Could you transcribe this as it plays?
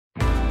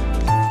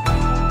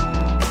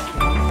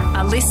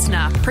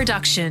listener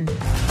production.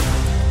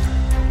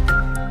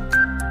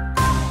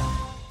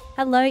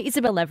 Hello,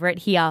 Isabel Everett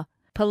here.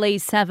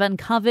 Police have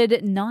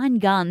uncovered 9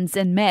 guns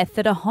and meth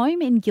at a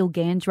home in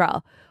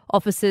Gilgandra.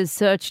 Officers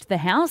searched the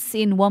house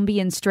in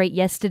Wombian Street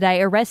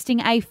yesterday, arresting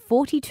a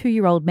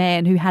 42-year-old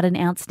man who had an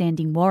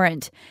outstanding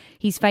warrant.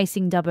 He's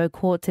facing Dubbo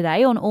Court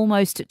today on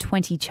almost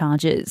 20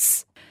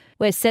 charges.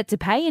 We're set to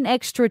pay an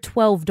extra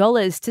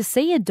 $12 to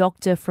see a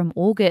doctor from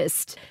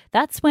August.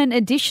 That's when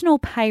additional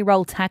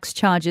payroll tax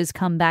charges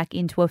come back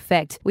into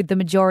effect, with the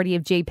majority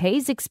of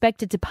GPs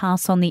expected to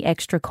pass on the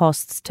extra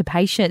costs to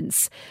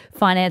patients.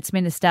 Finance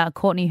Minister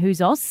Courtney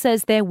Houzos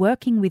says they're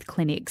working with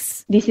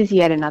clinics. This is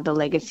yet another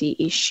legacy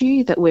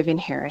issue that we've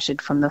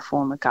inherited from the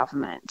former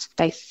government.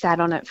 They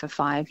sat on it for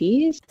 5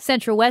 years.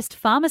 Central West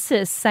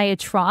pharmacists say a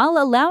trial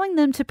allowing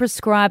them to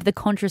prescribe the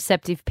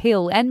contraceptive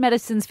pill and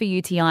medicines for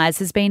UTIs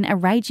has been a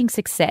raging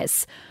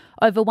success.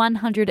 Over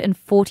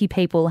 140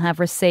 people have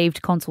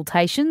received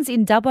consultations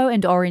in Dubbo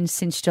and Orange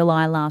since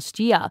July last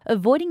year,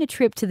 avoiding a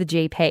trip to the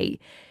GP.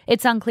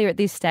 It's unclear at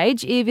this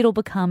stage if it'll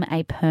become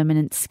a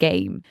permanent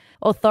scheme.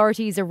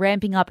 Authorities are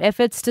ramping up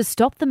efforts to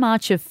stop the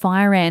march of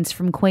fire ants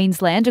from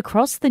Queensland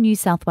across the New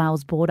South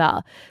Wales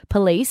border.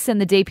 Police and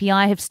the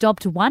DPI have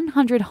stopped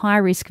 100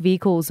 high-risk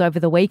vehicles over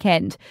the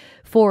weekend.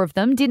 4 of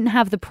them didn't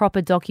have the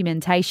proper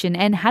documentation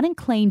and hadn't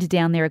cleaned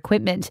down their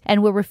equipment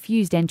and were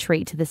refused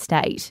entry to the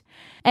state.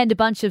 And a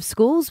bunch of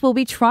schools will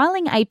be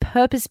trialling a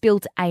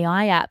purpose-built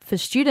AI app for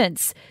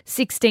students.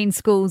 16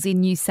 schools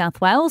in New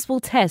South Wales will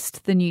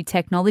test the new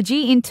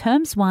technology in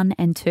terms 1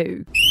 and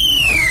 2.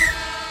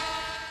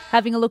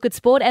 Having a look at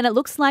sport, and it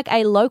looks like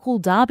a local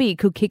derby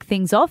could kick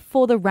things off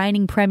for the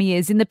reigning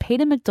premiers in the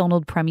Peter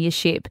McDonald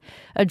Premiership.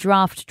 A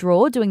draft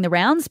draw doing the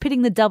rounds,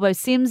 pitting the Dubbo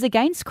Sims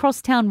against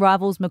crosstown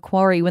rivals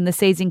Macquarie when the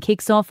season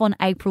kicks off on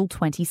April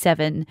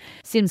 27.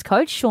 Sims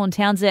coach Sean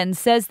Townsend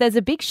says there's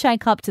a big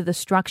shake-up to the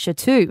structure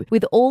too,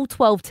 with all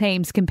 12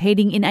 teams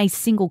competing in a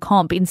single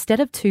comp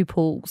instead of 2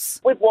 pools.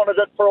 We've wanted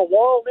it for a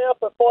while now,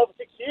 for 5 or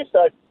 6 years,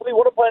 so we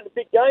want to play in the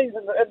big games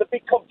and the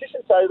big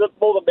competition, so the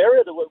more the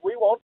merrier.